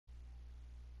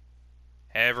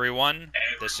Hey everyone,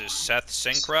 this is Seth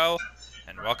Synchro,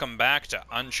 and welcome back to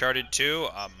Uncharted 2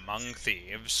 Among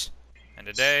Thieves. And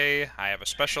today, I have a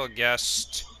special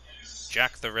guest,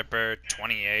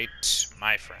 JacktheRipper28,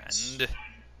 my friend.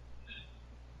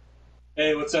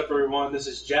 Hey, what's up, everyone? This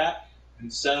is Jack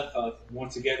and Seth.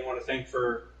 Once again, want to thank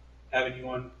for having you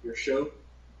on your show,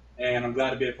 and I'm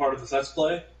glad to be a part of this Let's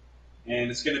Play.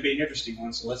 And it's going to be an interesting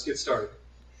one, so let's get started.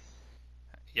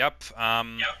 Yep,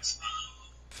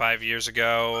 5 years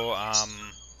ago,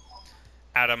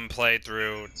 Adam played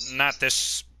through, not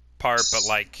this part, but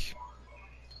like,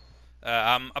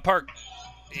 a part,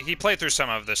 he played through some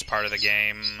of this part of the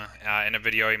game in a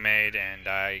video he made, and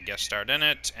I guest starred in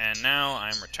it, and now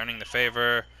I'm returning the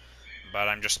favor, but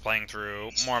I'm just playing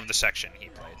through more of the section he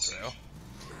played through.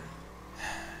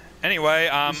 Anyway,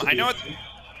 I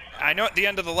know at the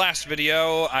end of the last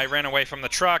video I ran away from the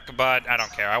truck, but I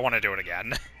don't care, I want to do it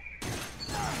again.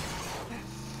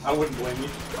 I wouldn't blame you.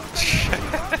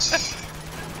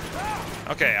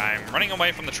 Okay, I'm running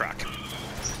away from the truck.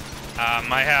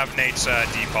 I have Nate's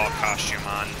default costume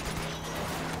on.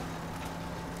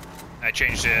 I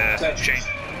changed it.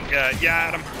 Yeah,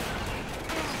 Adam.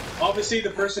 Obviously, the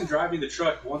person driving the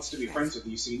truck wants to be friends with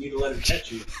you, so you need to let him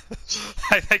catch you.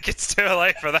 I think it's too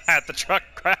late for that. The truck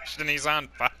crashed and he's on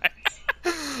fire.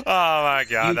 Oh my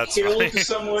god, that's funny. You killed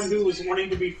someone who was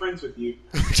wanting to be friends with you.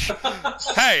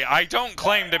 Hey, I don't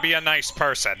claim to be a nice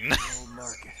person.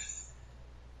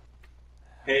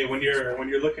 Hey, when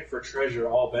you're looking for treasure,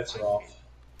 all bets are off.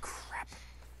 Crap.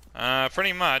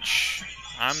 Pretty much.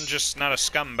 I'm just not a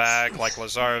scumbag like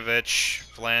Lazarevich,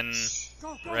 Flynn,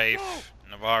 Rafe,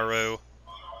 Navarro.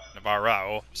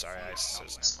 Sorry, I said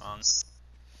his name wrong.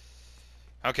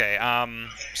 Okay,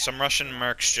 some Russian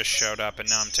mercs just showed up, and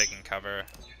now I'm taking cover.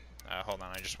 Hold on,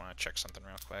 I just want to check something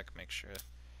real quick, make sure.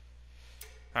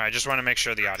 Alright, just want to make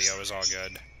sure the audio is all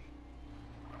good.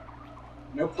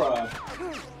 No problem.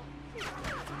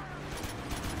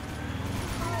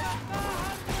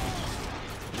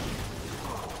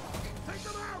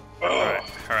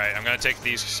 Alright, I'm gonna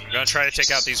try to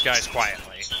take out these guys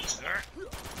quietly.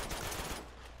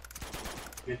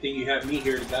 Good thing you have me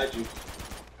here to guide you.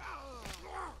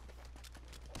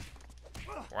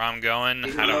 Where I'm going,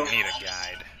 I don't need a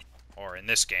guide. Or in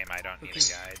this game, I don't need a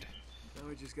guide. Now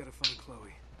we just gotta find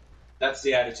Chloe. That's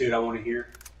the attitude I want to hear.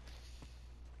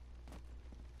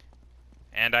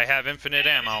 And I have infinite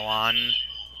ammo on.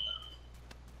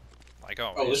 Like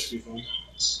always. Oh, this should be fun.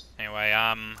 Anyway,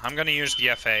 I'm gonna use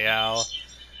the FAL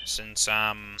since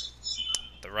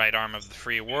the right arm of the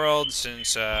free world.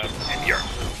 Since in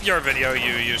your video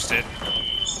you used it.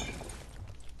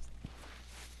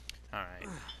 All right,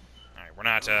 we're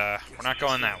not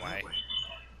going that way.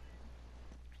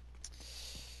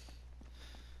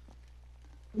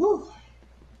 Woo.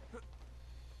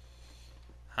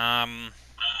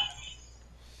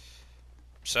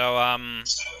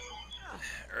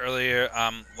 Earlier,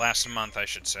 last month, I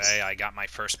should say, I got my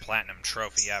first platinum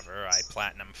trophy ever. I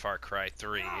platinum Far Cry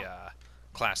 3,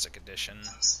 Classic Edition.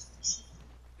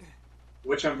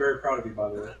 Which I'm very proud of you, by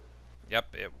the way.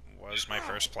 Yep, it was my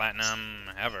first platinum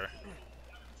ever.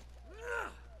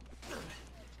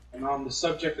 And on the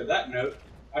subject of that note,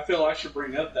 I feel I should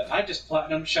bring up that I just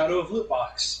platinum Shadow of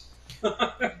Lootbox.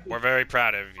 We're very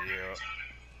proud of you,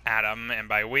 Adam, and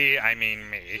by we, I mean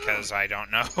me, because I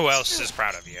don't know who else is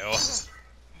proud of you.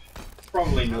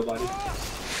 Probably nobody.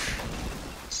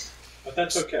 But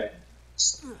that's okay.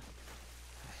 Nice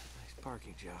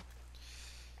parking job.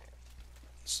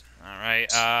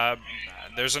 Alright,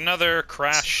 there's another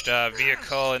crashed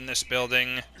vehicle in this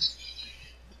building.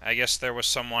 I guess there was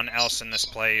someone else in this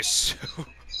place who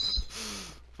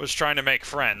was trying to make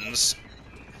friends.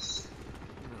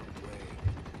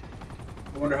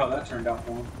 I wonder how that turned out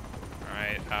for him.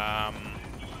 Alright,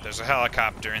 there's a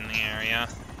helicopter in the area.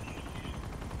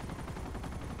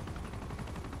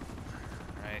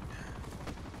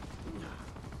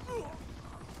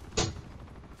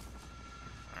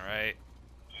 Alright.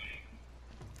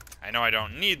 I know I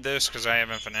don't need this because I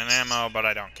have infinite ammo, but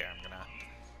I don't care. I'm gonna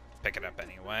pick it up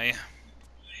anyway.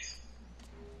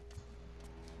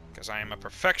 Because I am a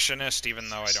perfectionist, even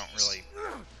though I don't really...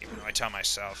 Even though I tell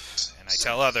myself, and I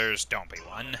tell others, don't be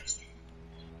one.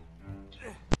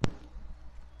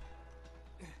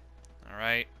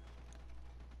 Alright.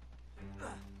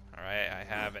 Alright, I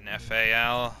have an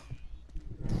FAL.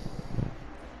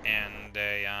 And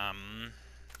a,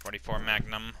 44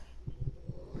 Magnum.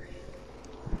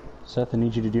 Seth, I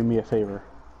need you to do me a favor.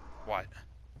 What?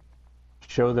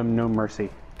 Show them no mercy.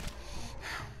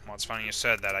 Well, it's funny you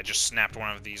said that. I just snapped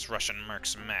one of these Russian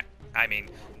mercs'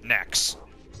 necks.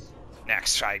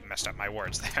 Next, I messed up my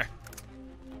words there.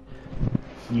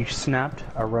 You snapped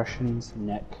a Russian's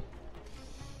neck.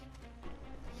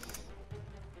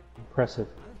 Impressive.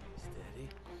 Steady.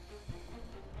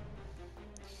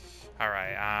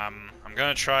 Alright, I'm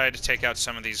gonna try to take out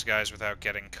some of these guys without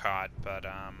getting caught, but,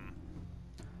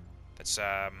 that's,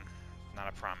 not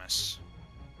a promise.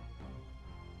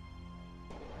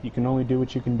 You can only do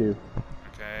what you can do.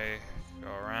 Okay, go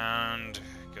around.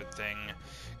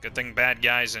 Good thing bad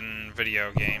guys in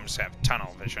video games have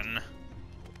tunnel vision.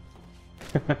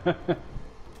 I'm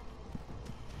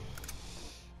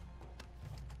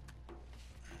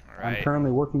Alright.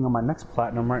 currently working on my next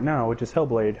platinum right now, which is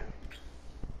Hellblade.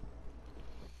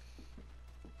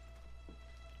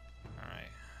 Alright.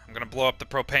 I'm gonna blow up the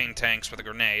propane tanks with a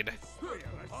grenade.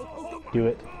 Do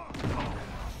it.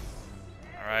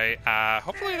 Alright,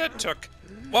 hopefully that took...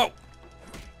 Whoa!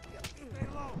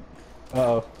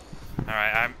 Uh-oh.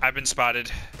 Alright, I've been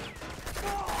spotted.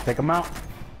 Take him out.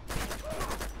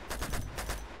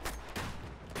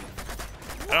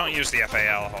 I don't use the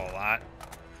FAL a whole lot.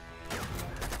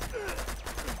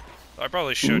 Though I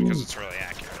probably should, because it's really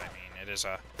accurate. I mean, it is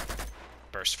a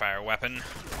burst fire weapon.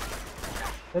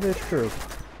 That is true.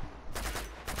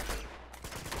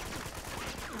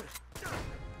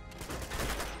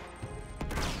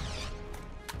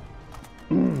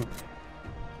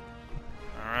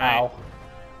 Alright. Ow.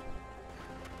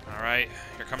 Alright,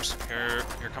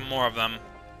 here come more of them.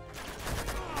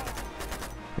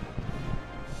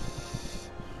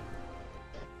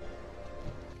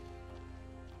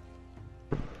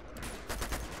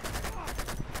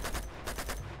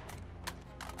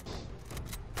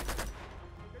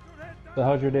 So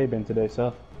how's your day been today,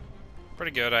 Seth?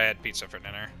 Pretty good, I had pizza for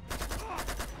dinner.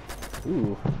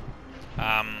 Ooh.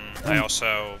 I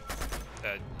also...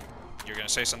 you're gonna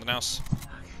say something else?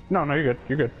 No, you're good.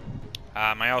 You're good.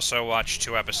 I also watched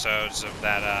 2 episodes of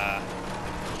that,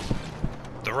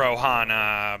 the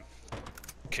Rohan,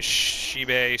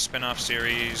 Kishibe spin-off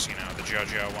series, you know, the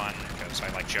JoJo one, because I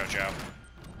like JoJo.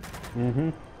 Mm-hmm.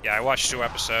 Yeah, I watched 2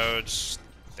 episodes.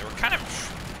 They were kind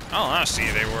of, oh, honestly,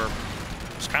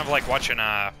 it's kind of like watching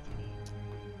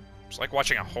it's like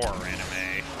watching a horror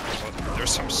anime. There's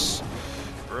some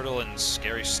brutal and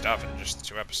scary stuff in just the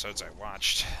 2 episodes I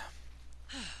watched.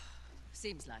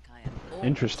 Seems like I am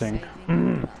Interesting.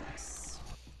 saving us.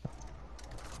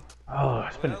 Oh,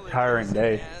 it's been a tiring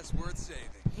day.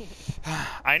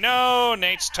 I know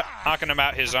Nate's talking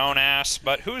about his own ass,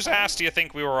 but whose ass do you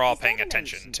think we were all paying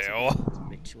attention to?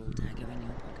 Ritual dagger in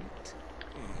your pocket.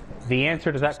 The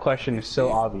answer to that question is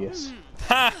so obvious.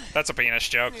 Ha! That's a penis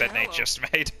joke that Nate just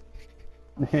made.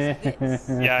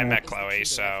 Yeah, I met Chloe,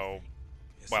 so...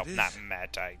 Well, not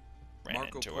met, I ran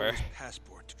into her.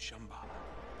 Passport to Shamba.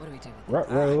 What do we do with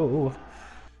it? Ruh-roh.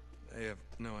 I have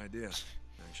no idea,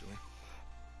 actually.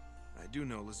 I do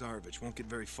know Lazarevich won't get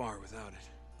very far without it.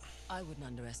 I wouldn't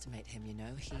underestimate him, you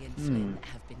know. He and Flynn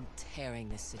have been tearing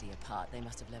this city apart. They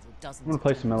must have leveled dozens I'm gonna of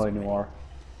play some tunnels LA already. Noire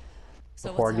So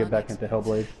before I what's get our back next into move?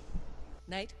 Hellblade.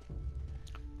 Nate,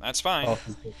 That's fine. Oh,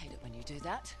 hate it when you do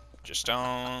that. Just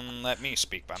don't let me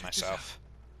speak by myself.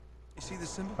 You see the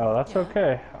symbol? oh, that's Yeah.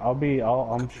 okay.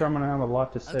 I'm sure I'm gonna have a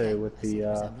lot to say Okay, with I see the,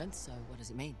 resemblance, so what does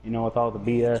it mean? you know, with all the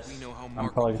BS We know how I'm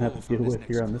Marco probably gonna have Polo to deal found his with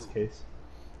here next in this clue. case.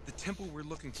 The temple we're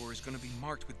looking for is going to be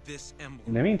marked with this emblem.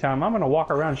 In the meantime, I'm gonna walk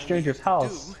around strangers'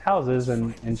 houses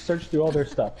and search through all their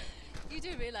stuff. You do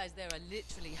realize there are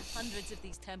literally hundreds of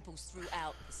these temples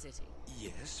throughout the city.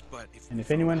 Yes, but And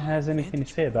if anyone has anything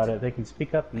to say about it, they can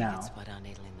speak up Maybe now. it's what our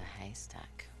needle in the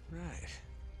haystack. Right.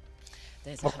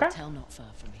 There's a Okay. hotel not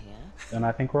far from here. Then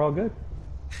I think we're all good.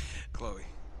 Chloe,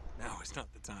 now is not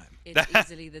the time. It's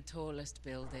easily the tallest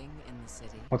building in the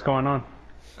city. What's going on?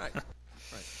 Right.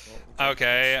 Well,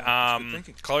 Okay, that's good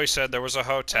thinking. Chloe said there was a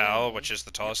hotel, which is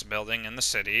the tallest building in the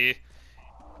city.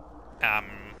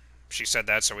 She said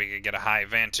that so we could get a high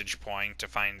vantage point to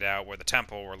find out where the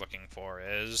temple we're looking for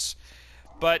is.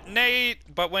 But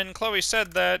when Chloe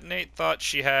said that, Nate thought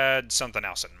she had something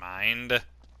else in mind.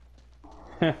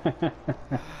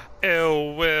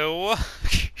 Ew, woo.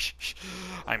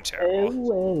 I'm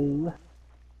terrible.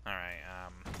 Alright,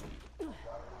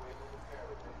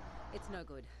 It's no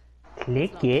good.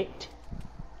 Click it.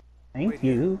 Thank Wait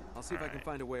here. you. I'll see if I can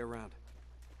find a way around.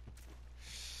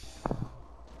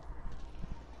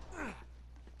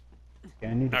 Okay,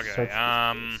 I need to search okay,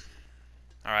 this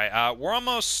alright, we're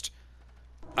almost,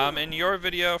 in your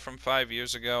video from 5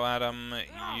 years ago, Adam,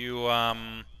 you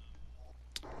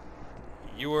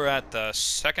were at the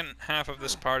second half of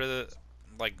this part of the,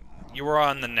 like, you were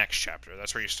on the next chapter.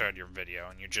 That's where you started your video,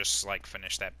 and you just, like,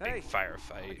 finished that big Hey,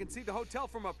 firefight. I can see the hotel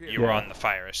from up here. You were Yeah. on the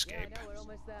fire escape.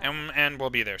 And we'll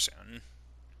be there soon.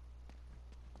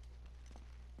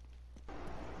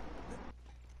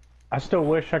 I still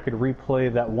wish I could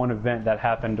replay that one event that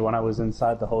happened when I was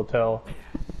inside the hotel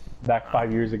back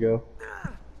 5 years ago.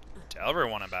 Tell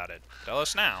everyone about it. Tell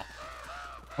us now.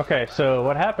 Okay, so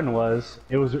what happened was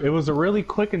it was a really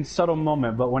quick and subtle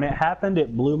moment, but when it happened,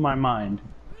 it blew my mind.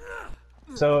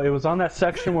 So it was on that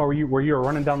section where you were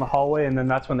running down the hallway, and then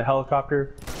that's when the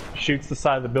helicopter shoots the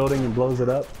side of the building and blows it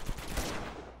up.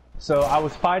 So I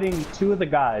was fighting two of the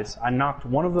guys. I knocked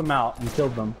one of them out and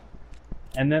killed them.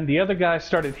 And then the other guy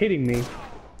started hitting me,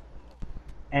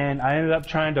 and I ended up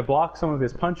trying to block some of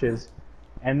his punches.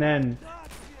 And then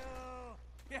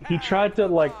he tried to,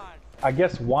 like, I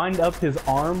guess, wind up his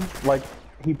arm. Like,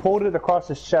 he pulled it across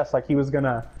his chest like he was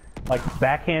gonna, like,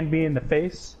 backhand me in the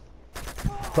face.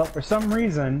 But for some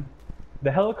reason,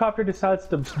 the helicopter decides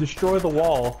to destroy the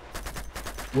wall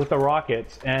with the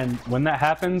rockets. And when that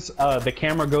happens, the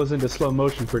camera goes into slow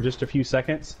motion for just a few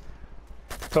seconds.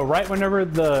 So right whenever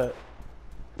the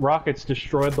rockets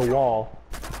destroyed the wall,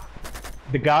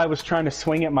 the guy was trying to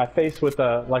swing at my face with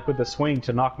a swing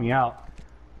to knock me out.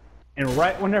 And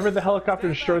right whenever the helicopter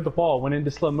destroyed the wall, went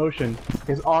into slow motion,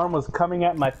 his arm was coming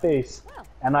at my face,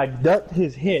 and I ducked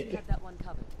his hit.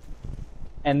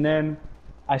 And then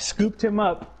I scooped him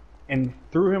up and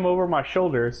threw him over my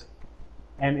shoulders,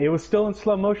 and it was still in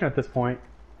slow motion at this point.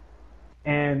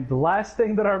 And the last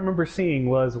thing that I remember seeing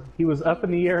was he was up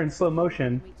in the air in slow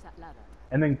motion,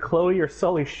 and then Chloe or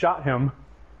Sully shot him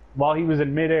while he was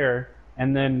in midair,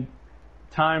 and then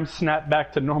time snapped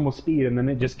back to normal speed, and then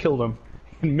it just killed him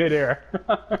in midair.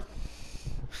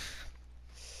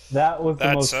 That was That's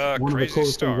the most a one of the crazy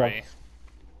coolest story. things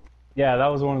yeah, that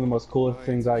was one of the most coolest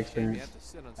things I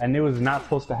experienced. And it was not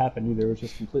supposed to happen either. It was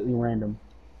just completely random.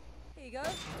 Here you go.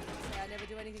 Say I never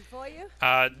do anything for you.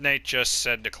 Nate just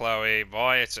said to Chloe,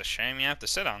 "Boy, it's a shame you have to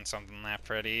sit on something that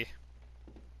pretty."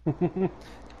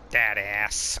 That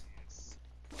ass.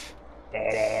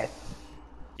 That ass.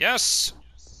 Yes,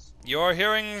 you're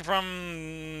hearing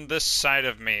from this side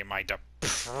of me, my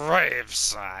depraved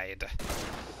side.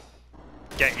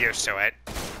 Get used to it.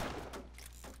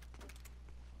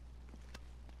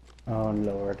 Oh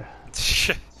Lord.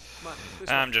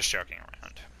 I'm just joking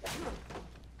around.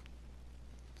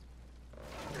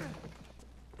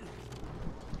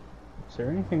 Is there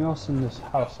anything else in this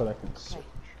house that I can search?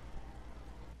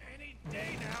 Any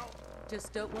day now.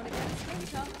 Just don't want to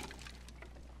get a up.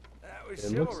 That was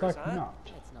It looks like huh? not.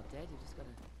 It's not dead. You just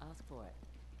gotta ask for it.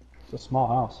 It's a small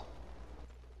house.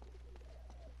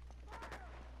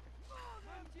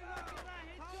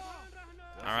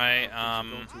 Alright,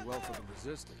 Going too well for the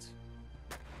resistance.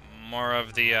 more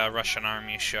of the Russian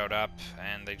army showed up,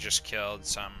 and they just killed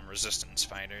some resistance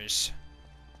fighters.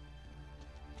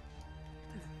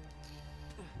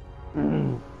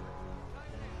 I'm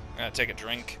gonna take a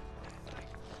drink.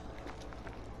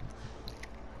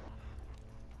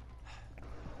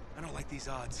 I don't like these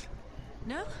odds.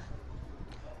 No?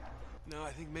 No,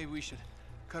 I think maybe we should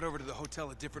cut over to the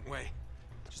hotel a different way.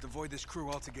 Just avoid this crew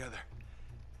altogether.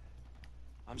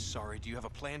 I'm sorry, do you have a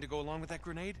plan to go along with that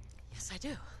grenade? Yes, I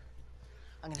do.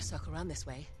 I'm gonna circle around this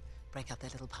way, break up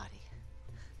their little party.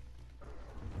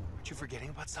 Aren't you forgetting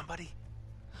about somebody?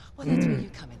 Well, that's where you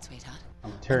come in, sweetheart.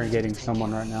 I'm interrogating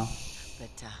someone right now. But,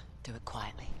 do it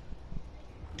quietly.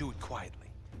 Do it quietly.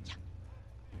 Yeah.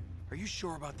 Are you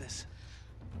sure about this?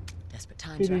 Desperate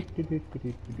times, right?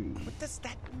 What does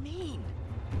that mean?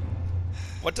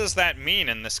 What does that mean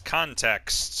in this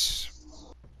context?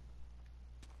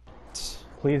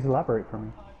 Please elaborate for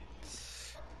me.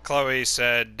 Chloe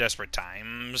said desperate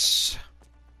times.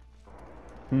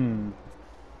 Hmm.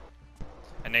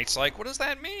 And Nate's like, what does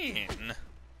that mean?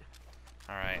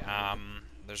 Alright,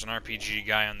 there's an RPG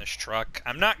guy on this truck.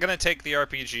 I'm not gonna take the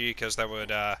RPG because that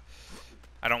would, I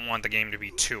don't want the game to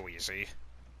be too easy.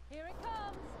 Here it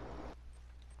comes.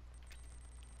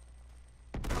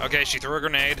 Okay, she threw a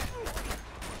grenade.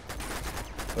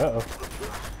 Uh-oh.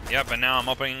 Yep, and now I'm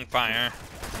opening fire.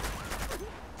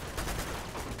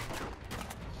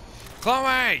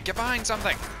 Chloe, get behind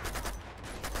something.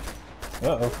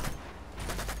 Uh-oh.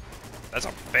 That's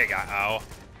a big uh-oh.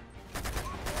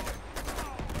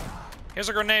 Here's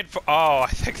a grenade for— oh, I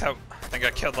think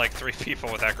I killed like 3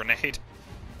 people with that grenade.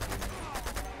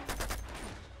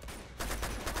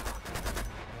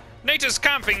 Nate is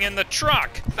camping in the truck.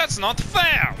 That's not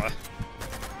fair.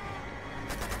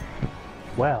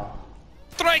 Well.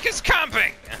 Drake is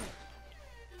camping.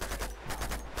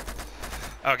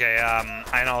 Okay,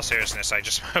 in all seriousness, I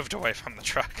just moved away from the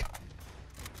truck.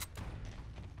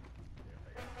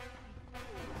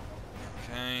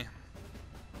 Okay.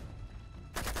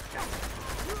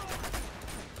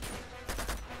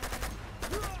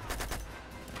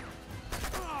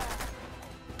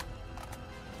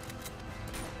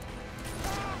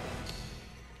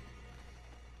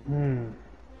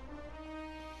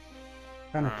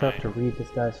 Kind of tough to read this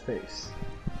guy's face.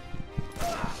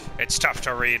 It's tough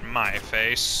to read my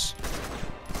face.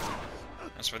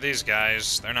 As for these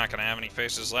guys, they're not gonna have any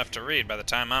faces left to read by the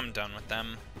time I'm done with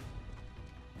them.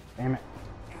 Damn it.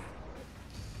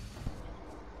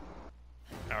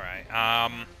 Alright,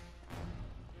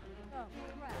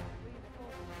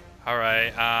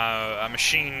 Alright,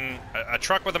 a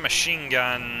truck with a machine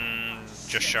gun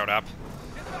just showed up.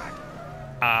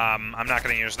 I'm not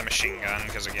gonna use the machine gun,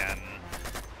 because again,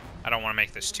 I don't want to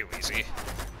make this too easy.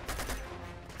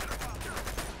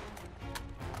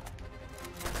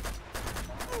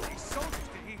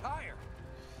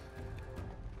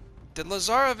 Did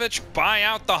Lazarevich buy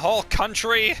out the whole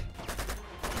country?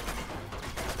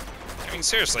 I mean,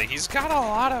 seriously, he's got a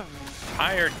lot of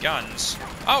hired guns.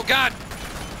 Oh, God!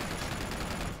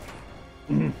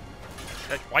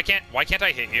 Why can't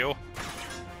I hit you?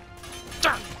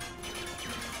 Darn!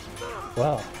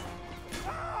 Well.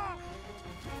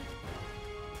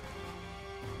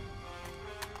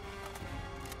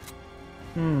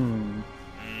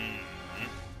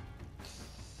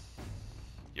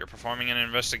 You're performing an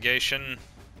investigation.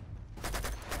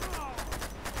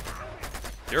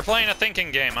 You're playing a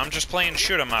thinking game. I'm just playing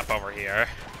shoot 'em up over here.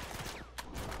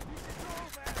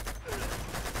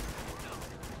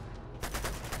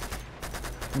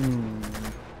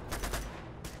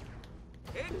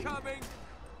 Incoming.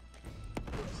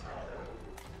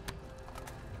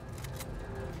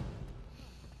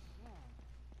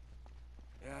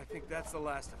 Yeah, I think that's the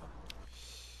last of them.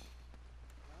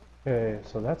 Okay,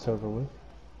 so that's over with.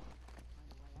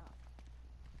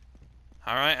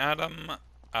 Alright, Adam.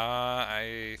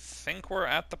 I think we're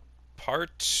at the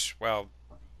part, well,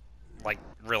 like,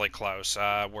 really close,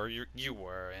 where you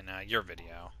were in, your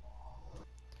video.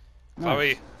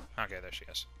 Chloe? Okay, there she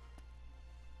is.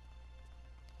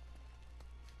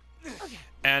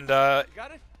 And, You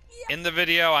got it? in the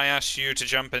video, I asked you to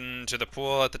jump into the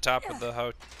pool at the top of the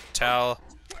hotel.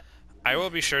 I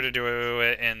will be sure to do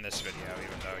it in this video,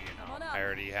 even though, you know, I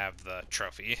already have the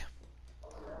trophy.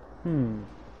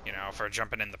 You know, for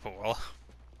jumping in the pool.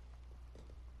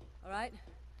 Alright.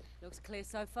 Looks clear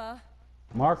so far.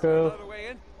 Marco. Another way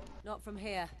in? Not from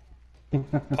here.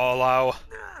 Polo.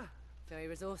 Very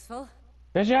resourceful.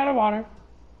 Fish out of water.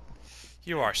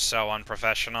 You are so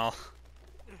unprofessional.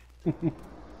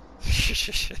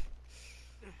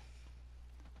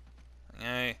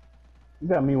 Yay. You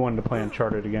got me wanting to play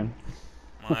Uncharted again.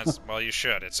 Well, you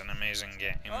should. It's an amazing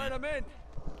game. Alright, I'm in.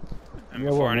 And Yeah,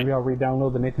 well, before maybe I'll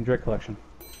re-download the Nathan Drake collection.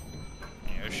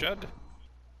 you should.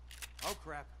 Oh,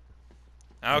 crap.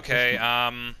 Okay,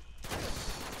 an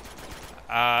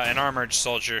armored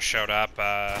soldier showed up.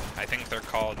 I think they're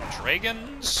called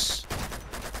Dragons?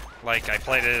 Like, I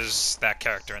played as that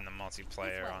character in the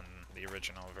multiplayer on the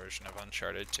original version of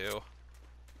Uncharted 2.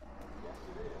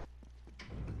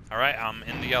 Alright, I'm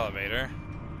in the elevator.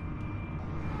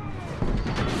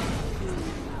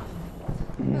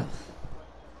 That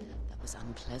was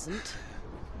unpleasant.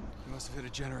 You must have hit a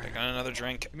generator. I got another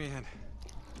drink. Give me a hand.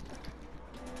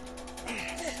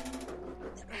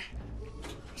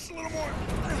 Just a little more.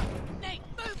 Nate,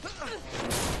 move!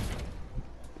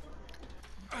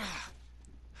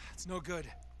 It's no good.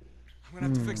 I'm gonna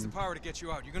have to fix the power to get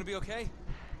you out. You gonna be okay?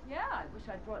 Yeah, I wish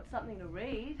I'd brought something to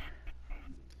read.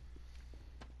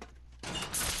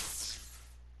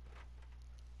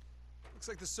 Looks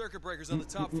like the circuit breaker's on the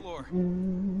top floor.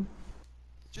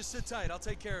 Just sit tight. I'll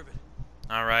take care of it.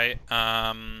 Alright,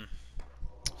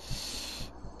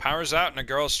 power's out and a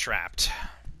girl's trapped.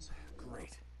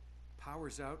 Great.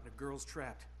 Power's out and a girl's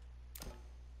trapped.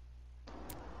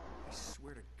 I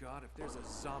swear to God, if there's a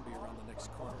zombie around the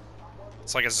next corner.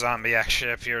 It's like a zombie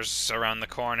actually appears around the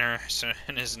corner as soon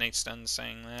as Nate's done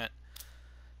saying that.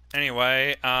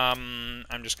 Anyway, I'm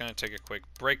just gonna take a quick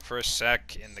break for a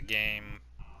sec in the game,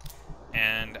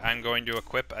 and I'm going to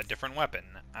equip a different weapon.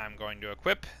 I'm going to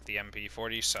equip the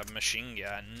MP40 submachine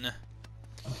gun.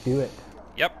 Do it.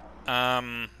 Yep.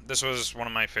 This was one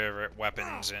of my favorite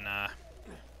weapons in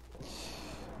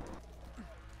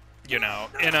you know,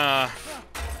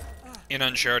 in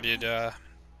Uncharted,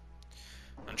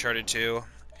 Uncharted 2,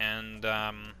 and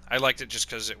I liked it just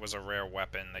because it was a rare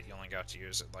weapon that you only got to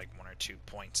use at like 1 or 2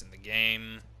 points in the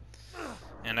game,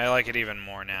 and I like it even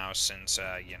more now since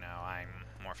you know, I'm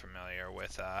more familiar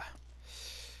with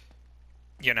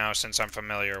you know, since I'm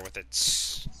familiar with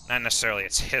its, not necessarily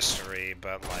its history,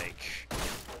 but like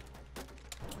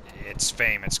its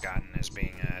fame it's gotten as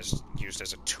being used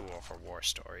as a tool for war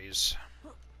stories.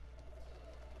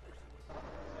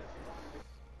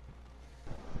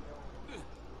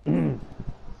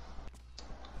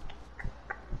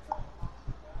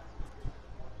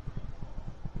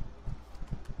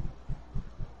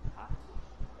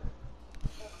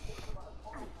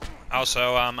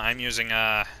 Also, I'm using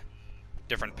a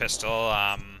different pistol.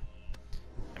 I'm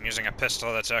using a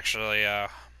pistol that's actually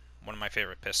one of my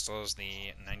favorite pistols,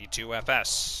 the 92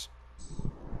 FS.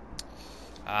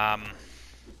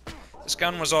 This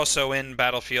gun was also in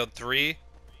Battlefield 3,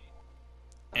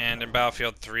 and in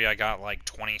Battlefield 3 I got like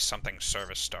 20-something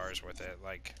service stars with it.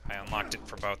 Like, I unlocked it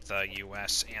for both the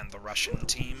US and the Russian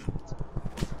team.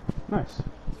 Nice.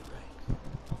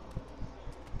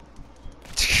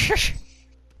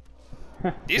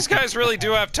 These guys really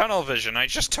do have tunnel vision. I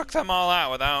just took them all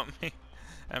out without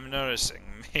them noticing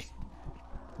me.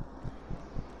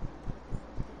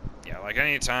 Yeah, like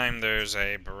anytime there's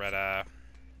a Beretta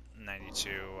 92,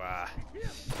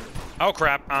 oh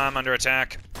crap, I'm under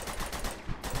attack.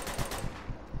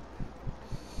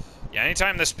 Yeah,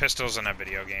 anytime this pistol's in a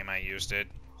video game, I used it.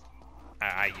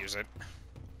 I use it.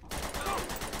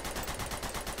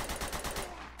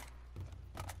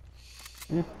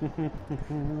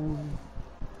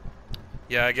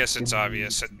 Yeah, I guess it's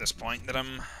obvious at this point that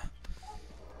I'm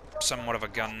somewhat of a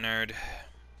gun nerd.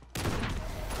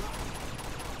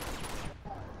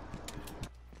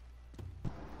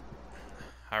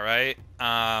 Alright,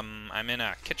 I'm in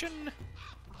a kitchen.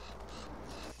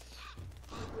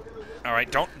 Alright,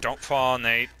 don't fall,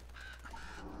 Nate.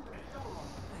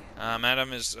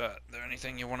 Adam, is there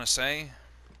anything you want to say?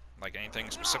 Like anything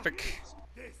specific?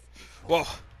 Whoa!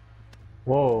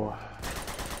 Whoa.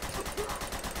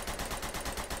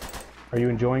 Are you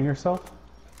enjoying yourself?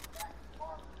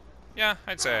 Yeah,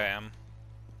 I'd say I am.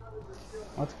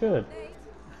 That's good. Nate,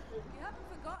 you haven't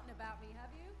forgotten about me, have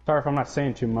you? Sorry if I'm not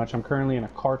saying too much. I'm currently in a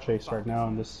car chase right now,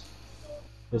 and this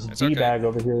It's D-bag okay.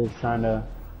 over here is trying to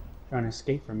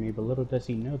escape from me. But little does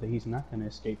he know that he's not going to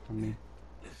escape from me.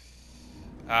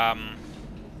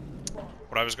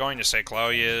 What I was going to say,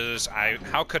 Chloe, is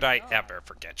how could I ever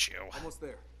forget you? Almost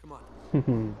there. Come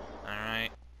on.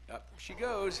 Alright. Up she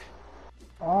goes.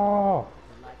 Oh,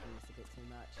 I'm liking this a bit too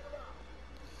much.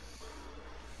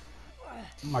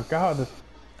 oh my God! This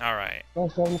Alright.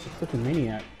 guy's almost a freaking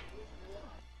maniac.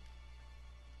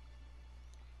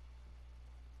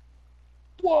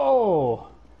 Whoa!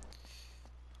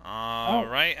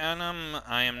 Alright, Adam,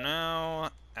 I am now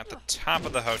at the top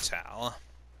of the hotel.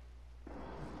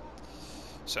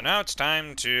 So now it's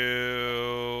time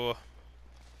to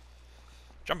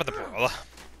jump in the pool.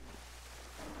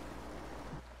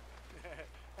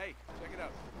 Hey, check it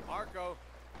out. Marco.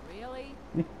 Really?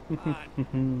 Come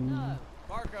on. No.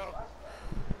 Marco.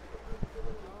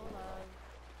 Hello.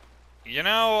 You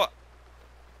know,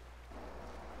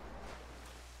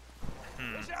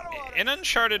 in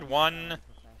Uncharted 1,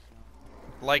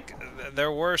 like,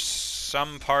 there were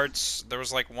some parts, there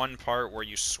was, like, one part where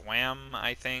you swam,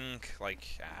 I think, like,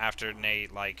 after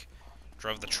Nate, like,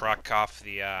 drove the truck off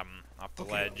the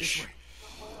ledge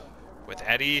with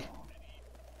Eddie.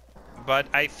 But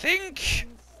I think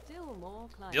Still more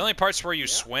climbing. the only parts where you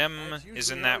swim that's is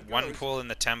usually in how that it one goes. pool in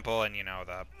the temple and, you know,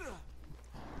 the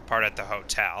part at the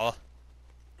hotel.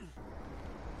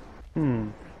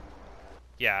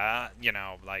 Yeah, you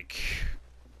know, like,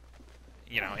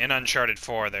 you know, in Uncharted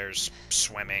 4 there's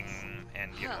swimming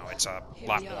and, you know, it's a Here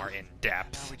lot we more are. in Now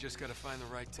depth. we just gotta find the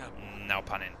right temple. No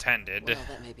pun intended. Well,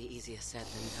 that may be easier said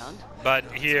than done.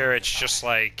 But here it's just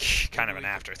like kind of an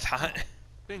afterthought.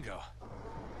 Bingo.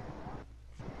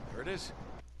 There it is.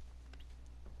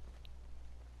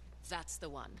 That's the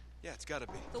one. Yeah, it's gotta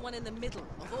be. The one in the middle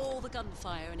of all the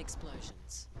gunfire and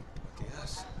explosions.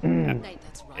 Yes. Nate,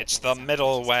 that's right. It's Nate, the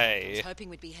middle I way. was hoping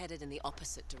we'd be headed in the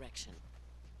opposite direction.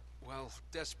 Well,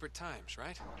 desperate times,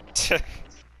 right? Drake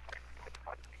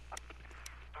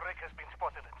has been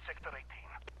spotted in Sector 18.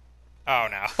 Oh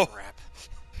no. Crap.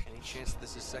 Any chance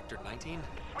this is Sector 19?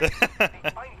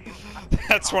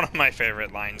 That's one of my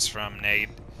favorite lines from Nate.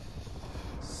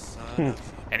 Son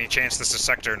of... Any chance this is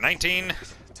Sector 19?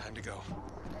 Time to go.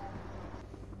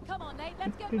 Come on, Nate,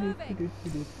 let's get moving.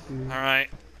 Alright.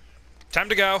 Time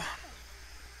to go.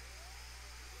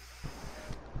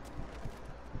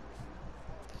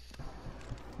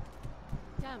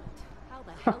 Damn it. How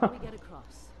the hell do we get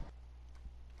across?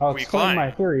 I'll We explain my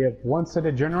climb. theory of once a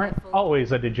degenerate,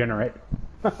 always a degenerate.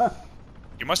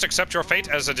 You must accept your fate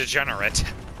as a degenerate.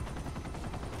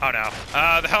 Oh no.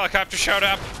 The helicopter showed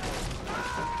up.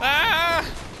 Ah!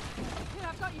 Here,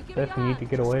 I've got you. Give me Beth, a you need to hand.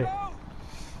 get away.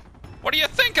 What do you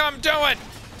think I'm doing?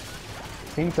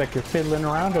 Seems like you're fiddling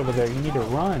around over there. You need to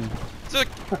run. Look,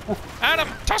 Adam,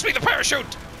 toss me the parachute.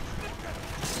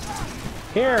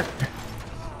 Here!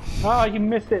 Oh, you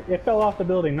missed it. It fell off the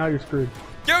building. Now you're screwed.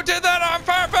 You did that on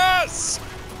purpose!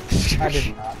 I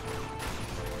did not.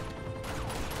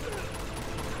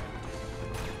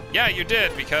 Yeah, you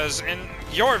did, because in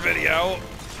your video,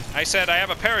 I said I have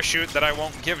a parachute that I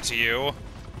won't give to you.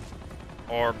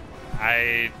 Or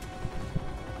I,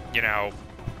 you know,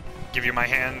 give you my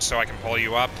hand so I can pull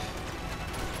you up.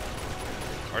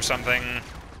 Or something.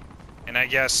 And I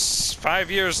guess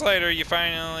 5 years later, you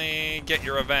finally get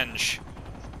your revenge.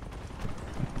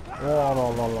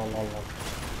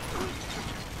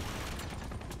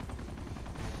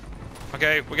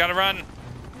 Okay, we gotta run.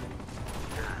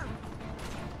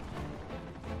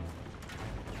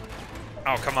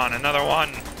 Oh, come on, another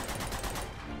one.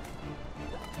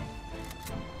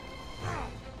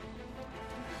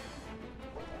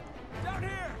 Down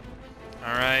here.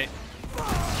 All right.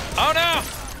 Oh no!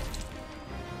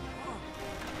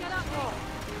 Get up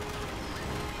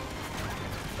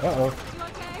here. Uh-oh. You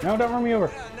okay? No, don't run me over.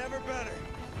 Yeah, never better.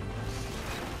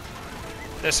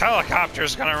 This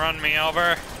helicopter's gonna run me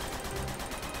over.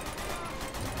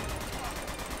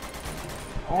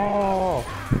 Oh.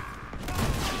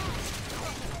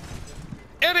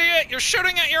 Idiot! You're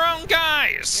shooting at your own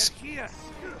guys! Here.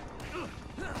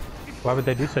 Why would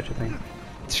they do such a thing?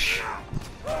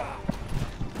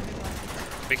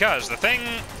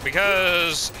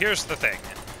 Because here's the thing.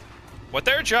 What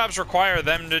their jobs require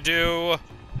them to do,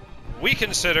 we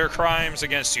consider crimes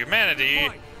against humanity.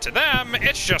 To them,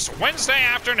 it's just Wednesday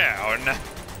afternoon.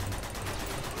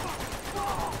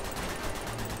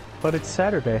 But it's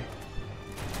Saturday.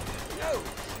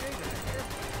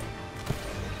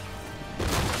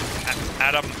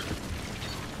 Adam.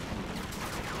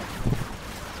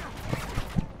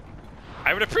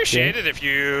 I would appreciate it if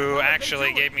you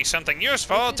actually gave me something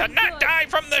useful to not die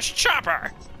from this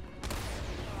chopper.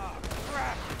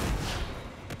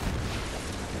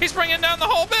 He's bringing down the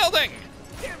whole building.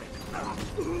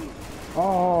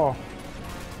 Oh.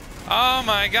 Oh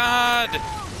my God.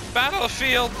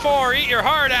 Battlefield 4, eat your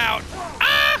heart out.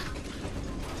 Ah!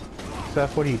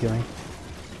 Seth, what are you doing?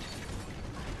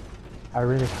 I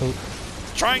really hope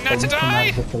Trying not that to you come out die.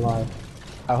 of this alive.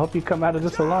 I hope you come out of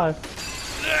this alive.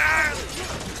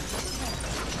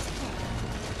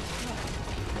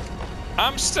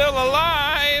 I'm still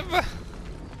alive.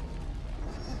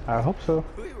 I hope so.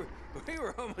 We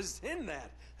were almost in that.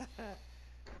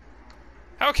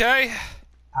 Okay.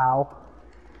 Ow.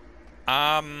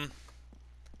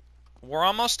 We're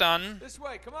almost done. This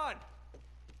way, come on.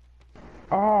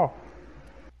 Oh.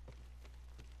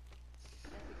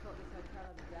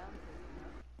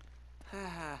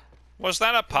 Was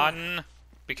that a pun?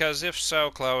 Because if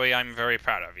so, Chloe, I'm very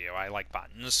proud of you. I like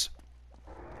puns.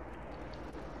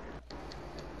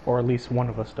 Or at least one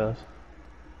of us does.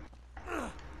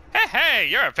 Hey, hey,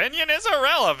 your opinion is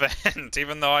irrelevant,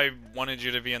 even though I wanted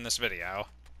you to be in this video.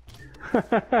 Get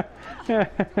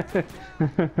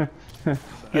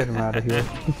him out of here.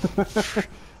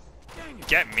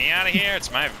 Get me out of here?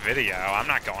 It's my video. I'm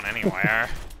not going anywhere.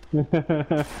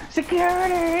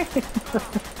 Security!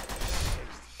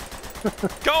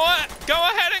 Go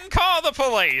ahead and call the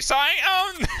police. I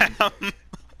own them.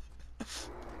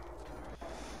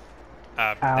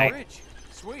 Ow. Hey, Bridge.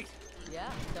 Sweet. Yeah,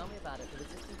 tell me about it. The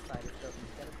resistance fighters built them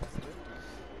to get across the river.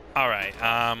 all right.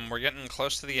 We're getting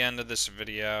close to the end of this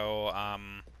video.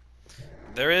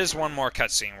 There is one more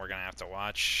cutscene we're gonna have to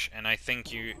watch, and I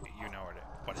think you know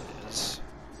what it is.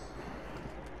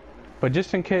 But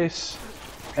just in case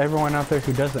everyone out there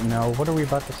who doesn't know, what are we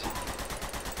about to see?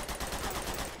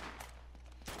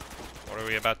 What are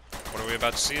we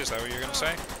about to see? Is that what you're gonna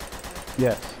say?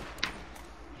 Yes.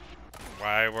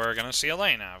 Why, we're gonna see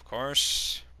Elena, of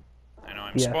course. I know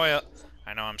Yes.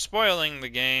 I know I'm spoiling the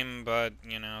game, but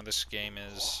you know this game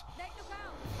is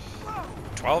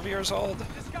 12 years old.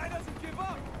 This guy doesn't give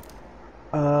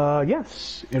up.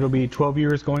 Yes. It'll be 12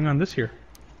 years going on this year.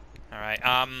 All right.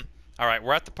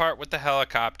 We're at the part with the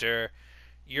helicopter.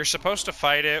 You're supposed to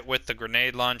fight it with the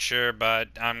grenade launcher, but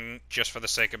I'm just for the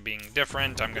sake of being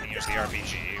different, I'm gonna use the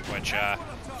RPG, which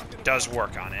does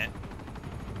work on it.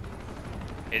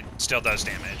 It still does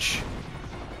damage.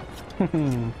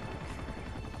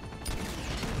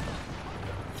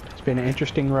 It's been an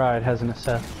interesting ride, hasn't it,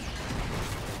 Seth?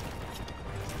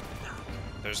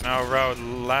 There's no road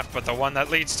left but the one that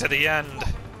leads to the end.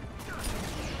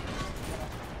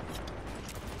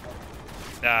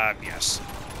 Yes.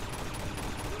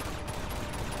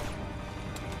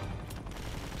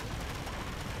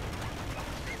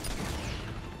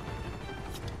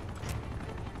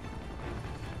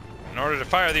 In order to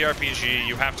fire the RPG,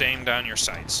 you have to aim down your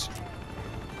sights.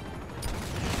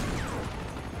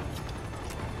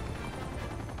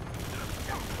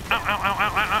 Ow, ow, ow,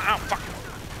 ow, ow, ow, ow, fuck.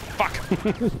 Fuck.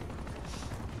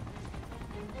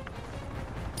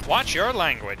 Watch your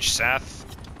language, Seth.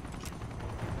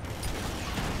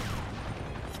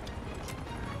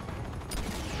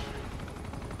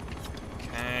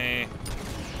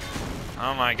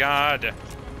 Oh my god.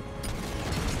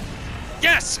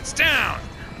 Yes, it's down!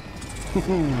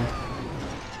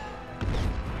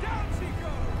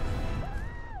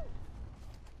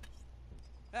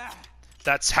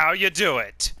 That's how you do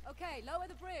it. Okay, lower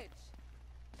the bridge.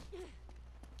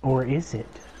 Or is it?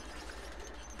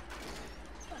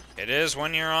 It is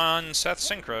when you're on Seth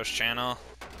Synchro's channel.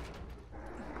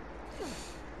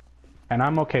 And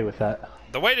I'm okay with that.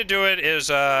 The way to do it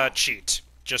is cheat.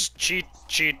 Just cheat,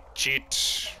 cheat,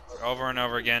 cheat over and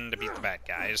over again to beat the bad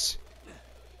guys.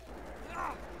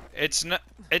 It's not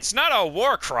a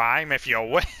war crime if you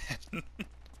win.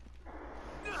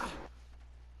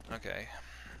 Okay.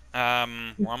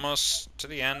 We're almost to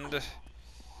the end. Alright.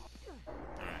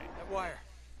 That wire.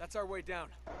 That's our way down.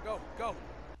 Go, go.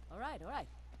 All right, all right.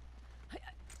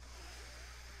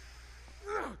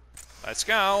 Let's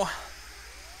go.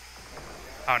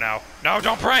 Oh no. No,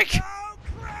 don't break!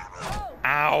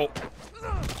 Ow.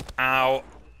 Ow.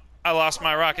 I lost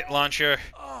my rocket launcher.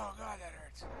 Oh god, that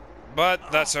hurts.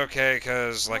 But that's okay,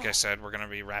 because, like I said, we're gonna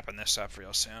be wrapping this up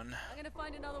real soon. I'm gonna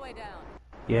find another way down.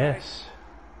 Yes.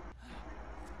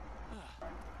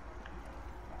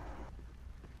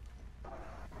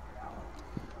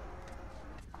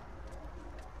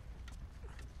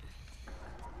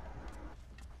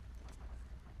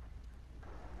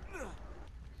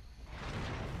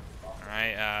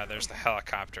 Alright, there's the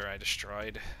helicopter I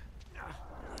destroyed.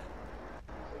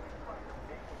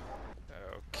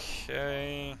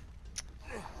 Okay.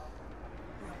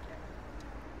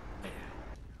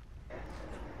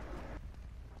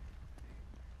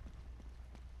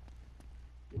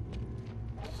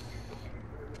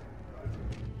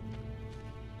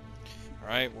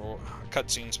 Alright, well,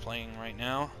 cutscene's playing right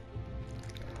now.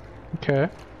 Okay.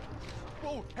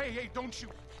 Whoa, hey, hey, don't shoot.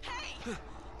 Hey!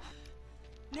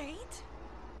 Nate?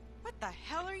 What the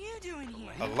hell are you doing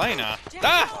here? Elena! Jack,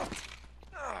 Ah!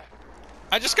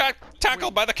 I just got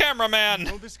tackled by the cameraman!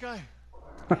 Know this guy?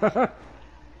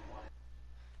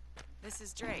 This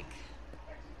is Drake.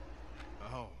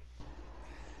 Oh.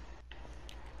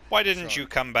 Why didn't you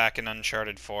come back in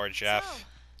Uncharted 4, Jeff?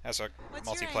 As a What's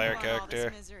your multiplayer angle on all this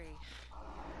character? misery?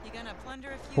 You gonna plunder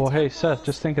a few Well, hey, temples, Seth,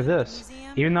 just think of this.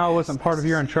 museum? Even though I wasn't part of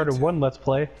your Uncharted 1 Let's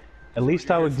Play, at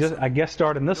least I guest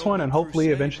starred in this one, and hopefully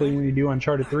eventually when you do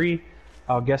Uncharted 3,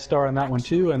 I'll guest star in that one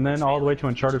too, and then all the way to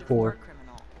Uncharted 4.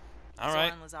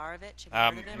 Alright.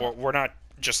 We're not,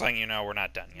 just letting you know, we're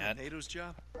not done yet. NATO's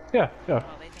job? Yeah, yeah. Well,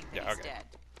 they think that Yeah, he's okay. dead.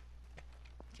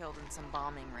 Killed in some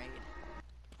bombing raid.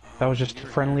 That was just a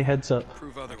friendly heads up,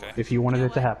 Prove otherwise. if you wanted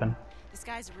it to happen. This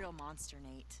guy's a real monster,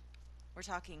 Nate. We're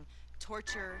talking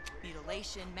torture,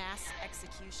 mutilation, mass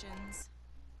executions.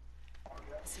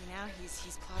 See, now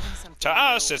he's plotting something. To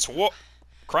us, real. it's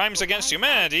crimes against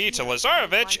humanity. To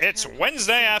Lazarevich, it's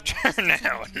Wednesday afternoon.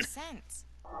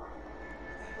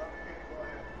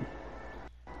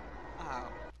 Oh.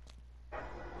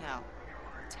 No.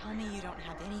 Tell me you don't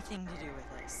have anything to do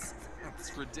with this.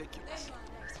 That's ridiculous.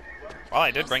 Well,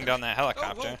 I did bring down that Oh,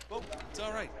 helicopter. whoa, whoa. It's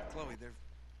all right, Chloe. They're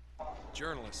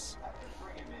journalists.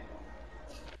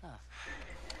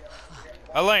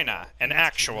 Elena, an Let's keep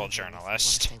actual moving if we wanna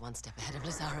journalist. stay one step ahead of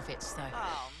Lazarevich, so.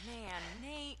 Oh man,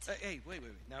 Nate. Hey, wait.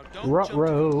 Now don't Ruh-roh.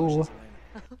 jump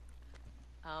to conclusions,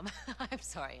 Elena. I'm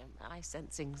sorry, I'm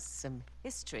sensing some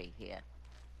history here.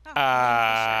 Oh,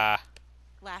 yeah, for Uh, sure.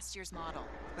 Last year's model.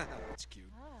 That's cute.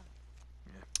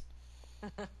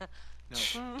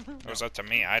 No, it was up to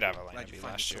me. I'd have Elena Glad you be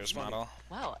find it last so year's funny. model.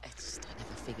 Well, it's just I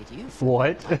never figured you.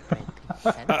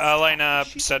 What? Elena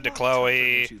She said to did not tell her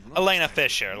Chloe, that she loves Elena that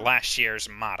Fisher, girl. last year's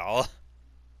model.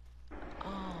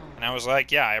 Oh, And I was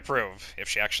like, yeah, I approve, if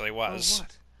she actually Oh, was.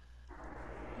 what?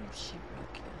 she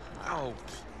broke your heart.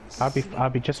 Oh,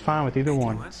 I'd be just fine with either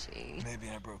one. She. maybe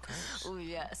I broke hers. Oh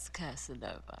yes,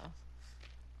 Casanova.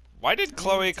 Why did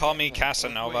Chloe call me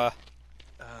Casanova?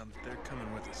 They're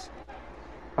coming with us.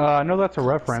 I know that's a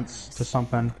reference to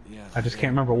something. Yeah. I just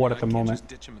can't remember what at the I can't moment. just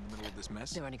ditch 'em in the middle of this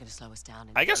mess. They're only going to slow us down.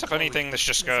 I guess if anything, this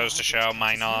just goes to show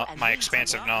my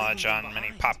expansive knowledge on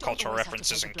many pop cultural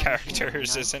references and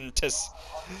characters isn't as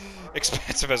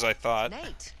expansive as I thought.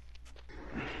 Nate.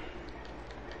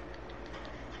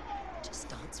 Just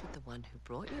dance with the one who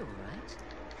brought you,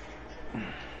 all right?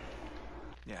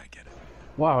 Yeah, I get it.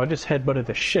 Wow, I just headbutted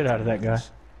the shit out of that guy.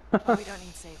 We don't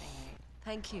need saving, Nate.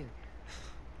 Thank you.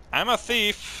 I'm a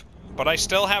thief, but I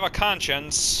still have a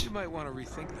conscience. You might want to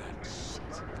rethink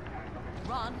that.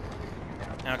 Run.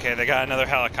 Okay, they got another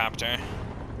helicopter.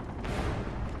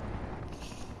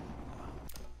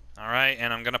 Alright,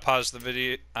 and I'm gonna pause the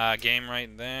video game right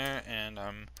there, and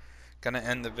I'm gonna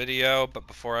end the video, but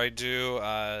before I do,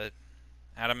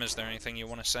 Adam, is there anything you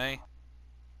want to say?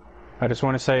 I just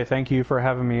want to say thank you for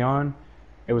having me on.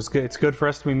 It was good. It's good for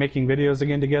us to be making videos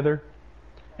again together,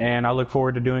 and I look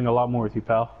forward to doing a lot more with you,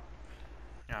 pal.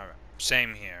 All right.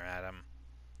 Same here, Adam.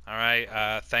 All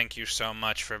right. Thank you so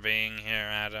much for being here,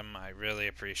 Adam. I really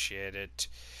appreciate it.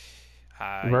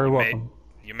 You're very welcome.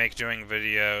 You make doing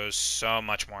videos so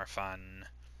much more fun.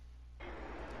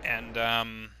 And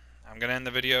I'm gonna end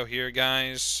the video here,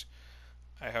 guys.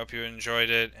 I hope you enjoyed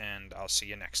it, and I'll see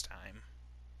you next time.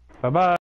 Bye bye.